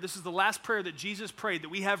priestly prayer. This is the last prayer that Jesus prayed that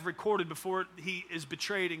we have recorded before he is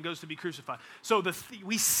betrayed and goes to be crucified. So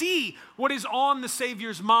we see what is on the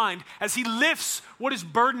Savior's mind as he lifts what is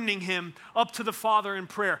burdening him up to the Father in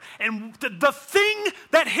prayer. And the thing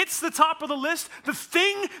that hits the top of the list, the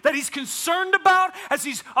thing that he's concerned about as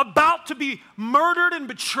he's about to be murdered and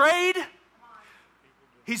betrayed,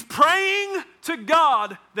 he's praying to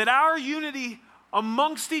God that our unity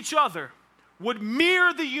amongst each other would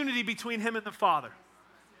mirror the unity between him and the Father.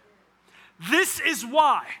 This is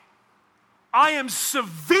why I am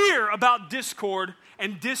severe about discord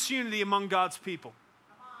and disunity among God's people.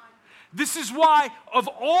 This is why, of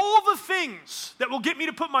all the things that will get me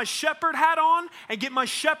to put my shepherd hat on and get my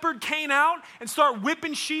shepherd cane out and start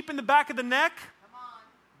whipping sheep in the back of the neck,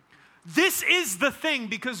 this is the thing,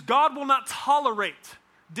 because God will not tolerate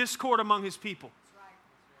discord among his people.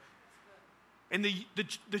 And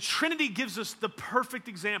the Trinity gives us the perfect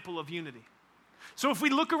example of unity. So if we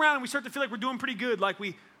look around and we start to feel like we're doing pretty good, like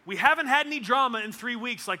we haven't had any drama in 3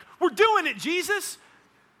 weeks, like we're doing it, Jesus.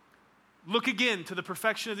 Look again to the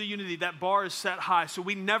perfection of the unity. That bar is set high, so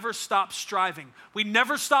we never stop striving. We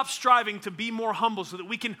never stop striving to be more humble so that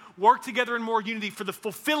we can work together in more unity for the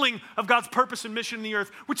fulfilling of God's purpose and mission in the earth,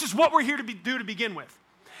 which is what we're here to do to begin with.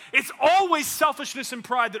 It's always selfishness and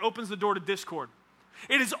pride that opens the door to discord.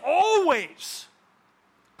 It is always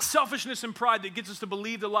selfishness and pride that gets us to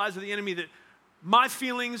believe the lies of the enemy that my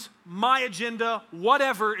feelings, my agenda,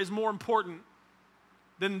 whatever is more important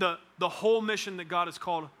than the whole mission that God has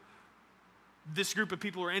called this group of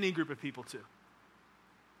people or any group of people to.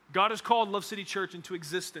 God has called Love City Church into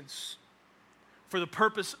existence for the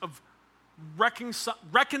purpose of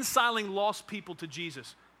reconciling lost people to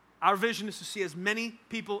Jesus. Our vision is to see as many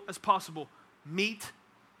people as possible meet,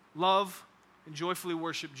 love, and joyfully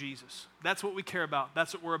worship Jesus. That's what we care about.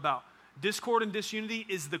 That's what we're about. Discord and disunity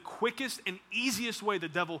is the quickest and easiest way the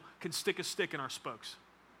devil can stick a stick in our spokes.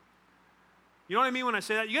 You know what I mean when I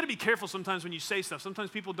say that? You got to be careful sometimes when you say stuff. Sometimes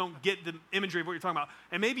people don't get the imagery of what you're talking about.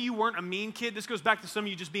 And maybe you weren't a mean kid. This goes back to some of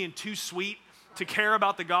you just being too sweet to care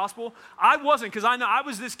about the gospel. I wasn't, because I know I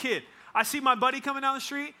was this kid. I see my buddy coming down the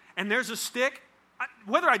street, and there's a stick.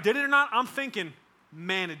 Whether I did it or not, I'm thinking,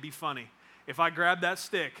 man, it'd be funny if I grabbed that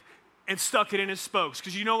stick and stuck it in his spokes.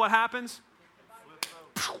 Because you know what happens?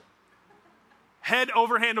 Head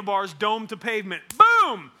over handlebars, dome to pavement.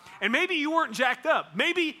 Boom! And maybe you weren't jacked up.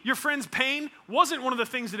 Maybe your friend's pain wasn't one of the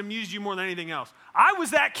things that amused you more than anything else. I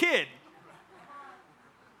was that kid.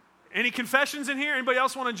 Any confessions in here? Anybody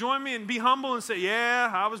else want to join me and be humble and say,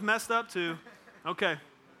 yeah, I was messed up too? Okay.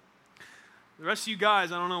 The rest of you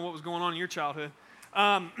guys, I don't know what was going on in your childhood.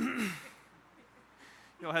 Y'all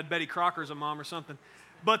had Betty Crocker as a mom or something.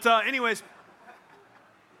 But anyways,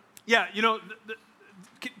 yeah, you know,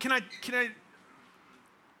 can I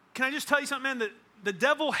just tell you something, man? That the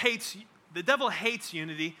devil hates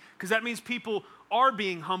unity, because that means people are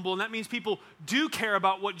being humble, and that means people do care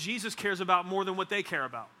about what Jesus cares about more than what they care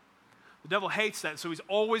about. The devil hates that, so he's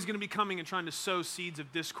always going to be coming and trying to sow seeds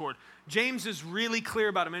of discord. James is really clear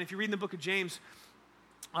about it, man. If you read in the book of James,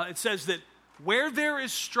 it says that where there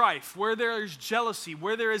is strife, where there is jealousy,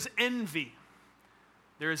 where there is envy,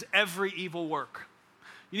 there is every evil work.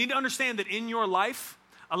 You need to understand that in your life,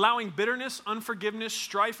 allowing bitterness, unforgiveness,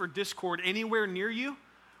 strife, or discord anywhere near you,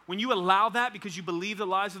 when you allow that because you believe the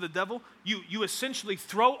lies of the devil, you essentially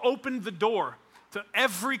throw open the door to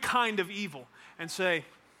every kind of evil and say,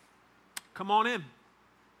 come on in.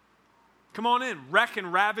 Come on in. Wreck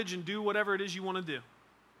and ravage and do whatever it is you want to do.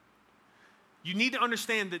 You need to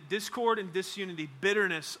understand that discord and disunity,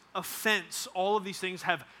 bitterness, offense, all of these things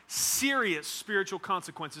have serious spiritual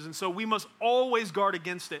consequences. And so we must always guard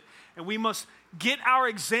against it. And we must get our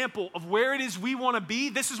example of where it is we want to be.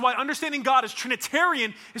 This is why understanding God as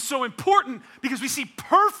Trinitarian is so important, because we see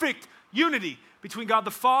perfect unity between God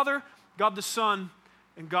the Father, God the Son,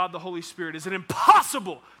 and God the Holy Spirit. Is it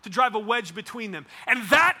impossible to drive a wedge between them? And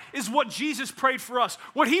that is what Jesus prayed for us.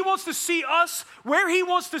 What he wants to see us, where he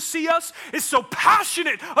wants to see us, is so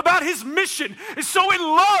passionate about his mission, is so in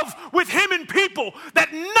love with him and people,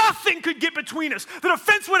 that nothing could get between us, that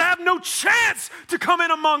offense would have no chance to come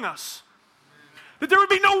in among us. That there would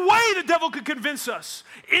be no way the devil could convince us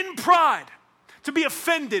in pride to be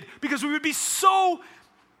offended, because we would be so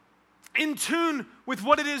in tune with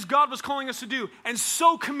what it is God was calling us to do, and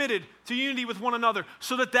so committed to unity with one another,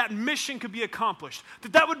 so that that mission could be accomplished.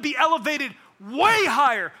 That would be elevated way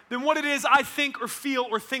higher than what it is I think or feel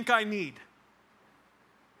or think I need.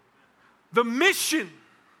 The mission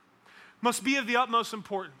must be of the utmost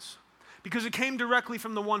importance, because it came directly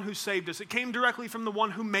from the one who saved us. It came directly from the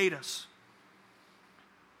one who made us.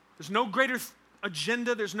 There's no greater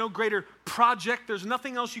agenda, there's no greater project, there's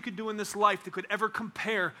nothing else you could do in this life that could ever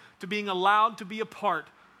compare to being allowed to be a part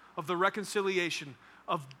of the reconciliation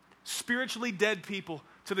of spiritually dead people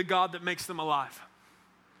to the God that makes them alive.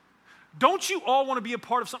 Don't you all want to be a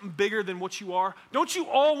part of something bigger than what you are? Don't you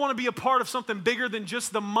all want to be a part of something bigger than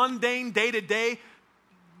just the mundane day-to-day,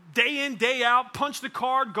 day in, day out, punch the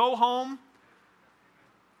card, go home?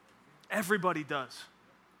 Everybody does.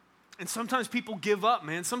 And sometimes people give up,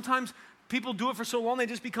 man. Sometimes people do it for so long, they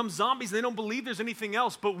just become zombies. They don't believe there's anything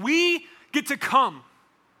else. But we get to come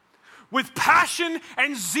with passion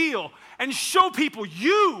and zeal and show people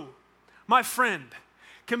you, my friend,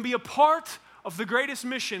 can be a part of the greatest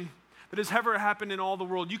mission that has ever happened in all the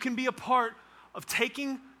world. You can be a part of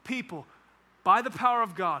taking people by the power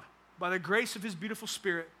of God, by the grace of his beautiful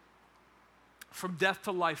Spirit, from death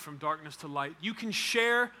to life, from darkness to light. You can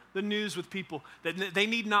share the news with people that they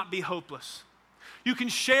need not be hopeless. You can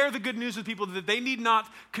share the good news with people that they need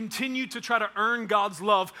not continue to try to earn God's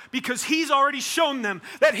love, because he's already shown them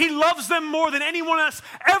that he loves them more than anyone else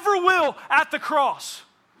ever will at the cross.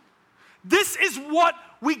 This is what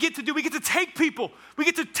we get to do. We get to take people, we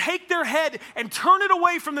get to take their head and turn it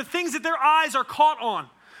away from the things that their eyes are caught on,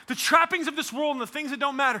 the trappings of this world and the things that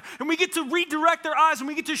don't matter. And we get to redirect their eyes, and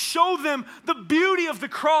we get to show them the beauty of the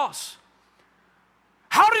cross.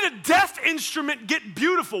 How did a deaf instrument get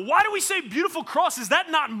beautiful? Why do we say beautiful cross? Is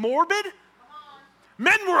that not morbid?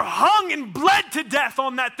 Men were hung and bled to death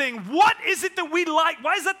on that thing. What is it that we like?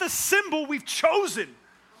 Why is that the symbol we've chosen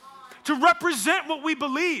to represent what we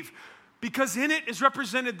believe? Because in it is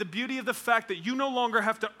represented the beauty of the fact that you no longer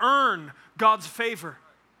have to earn God's favor.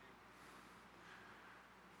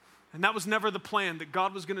 And that was never the plan, that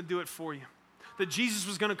God was going to do it for you. That Jesus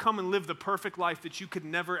was going to come and live the perfect life that you could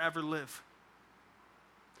never, ever live.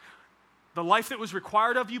 The life that was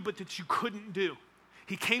required of you, but that you couldn't do.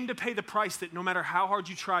 He came to pay the price that no matter how hard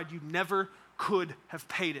you tried, you never could have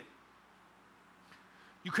paid it.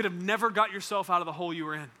 You could have never got yourself out of the hole you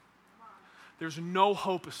were in. There's no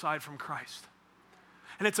hope aside from Christ.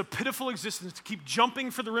 And it's a pitiful existence to keep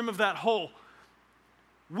jumping for the rim of that hole,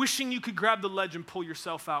 wishing you could grab the ledge and pull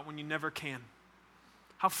yourself out when you never can.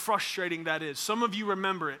 How frustrating that is. Some of you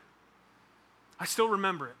remember it. I still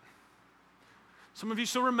remember it. Some of you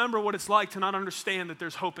still remember what it's like to not understand that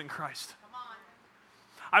there's hope in Christ.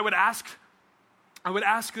 I would ask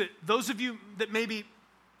that those of you that maybe,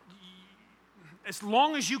 as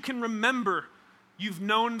long as you can remember, you've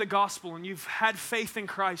known the gospel and you've had faith in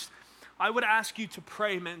Christ, I would ask you to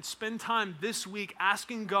pray, man. Spend time this week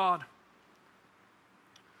asking God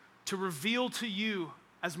to reveal to you,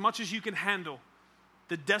 as much as you can handle,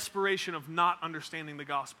 the desperation of not understanding the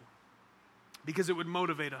gospel. Because it would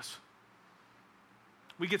motivate us.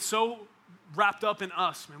 We get so wrapped up in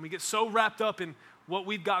us, man. We get so wrapped up in what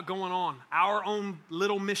we've got going on, our own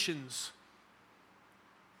little missions.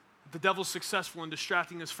 The devil's successful in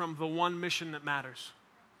distracting us from the one mission that matters,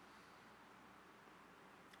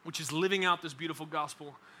 which is living out this beautiful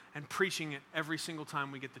gospel and preaching it every single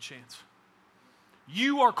time we get the chance.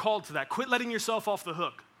 You are called to that. Quit letting yourself off the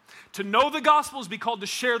hook. To know the gospel is be called to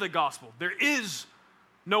share the gospel. There is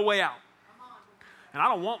no way out. And I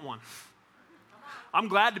don't want one. I'm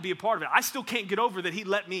glad to be a part of it. I still can't get over that he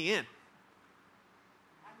let me in.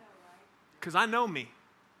 Because I know me.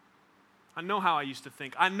 I know how I used to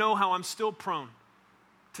think. I know how I'm still prone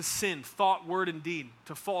to sin, thought, word, and deed,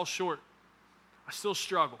 to fall short. I still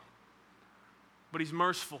struggle. But he's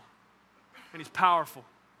merciful, and he's powerful,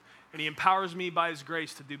 and he empowers me by his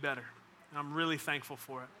grace to do better. And I'm really thankful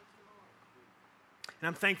for it. And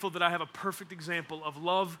I'm thankful that I have a perfect example of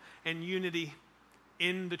love and unity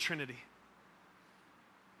in the Trinity.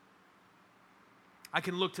 I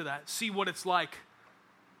can look to that, see what it's like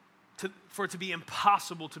for it to be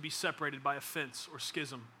impossible to be separated by offense or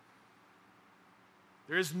schism.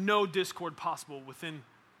 There is no discord possible within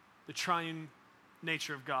the triune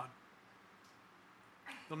nature of God.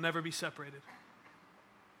 They'll never be separated.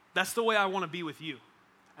 That's the way I want to be with you.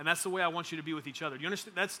 And that's the way I want you to be with each other. Do you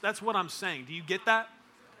understand? That's what I'm saying. Do you get that?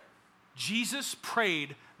 Jesus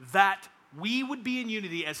prayed that we would be in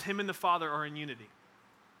unity as him and the Father are in unity.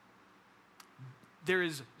 There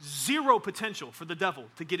is zero potential for the devil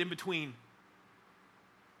to get in between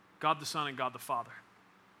God the Son and God the Father.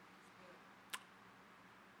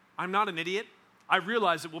 I'm not an idiot. I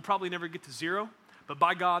realize that we'll probably never get to zero, but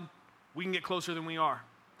by God, we can get closer than we are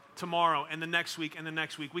tomorrow and the next week and the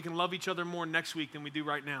next week. We can love each other more next week than we do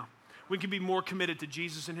right now. We can be more committed to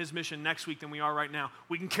Jesus and his mission next week than we are right now.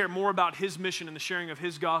 We can care more about his mission and the sharing of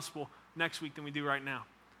his gospel next week than we do right now.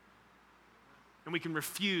 And we can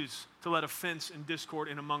refuse to let offense and discord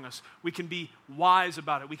in among us. We can be wise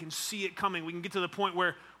about it. We can see it coming. We can get to the point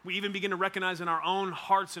where we even begin to recognize in our own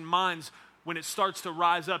hearts and minds when it starts to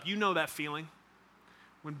rise up. You know that feeling.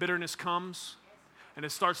 When bitterness comes and it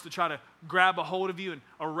starts to try to grab a hold of you and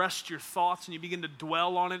arrest your thoughts and you begin to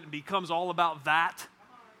dwell on it and it becomes all about that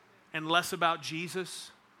and less about Jesus.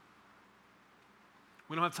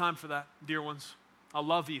 We don't have time for that, dear ones. I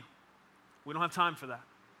love you. We don't have time for that.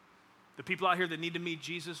 The people out here that need to meet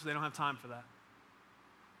Jesus, they don't have time for that.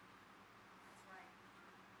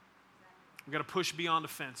 We've got to push beyond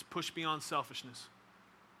offense, push beyond selfishness.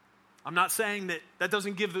 I'm not saying that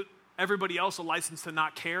doesn't give everybody else a license to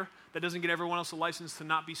not care. That doesn't give everyone else a license to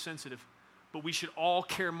not be sensitive. But we should all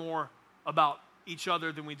care more about each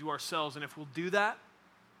other than we do ourselves. And if we'll do that,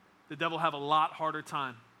 the devil will have a lot harder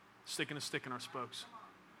time sticking a stick in our spokes.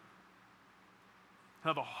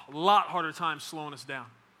 He'll have a lot harder time slowing us down.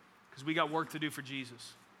 Because we got work to do for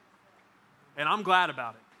Jesus. And I'm glad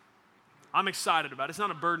about it. I'm excited about it. It's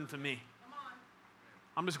not a burden to me.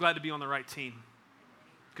 I'm just glad to be on the right team.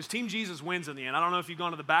 Because Team Jesus wins in the end. I don't know if you've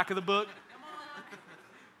gone to the back of the book,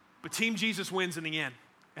 but Team Jesus wins in the end.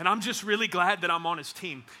 And I'm just really glad that I'm on his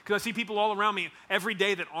team. Because I see people all around me every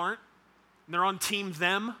day that aren't, and they're on Team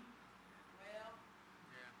them.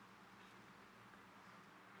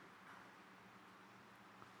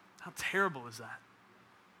 How terrible is that?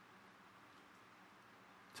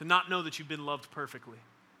 To not know that you've been loved perfectly.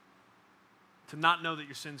 To not know that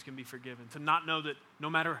your sins can be forgiven. To not know that no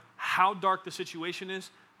matter how dark the situation is,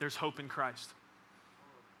 there's hope in Christ.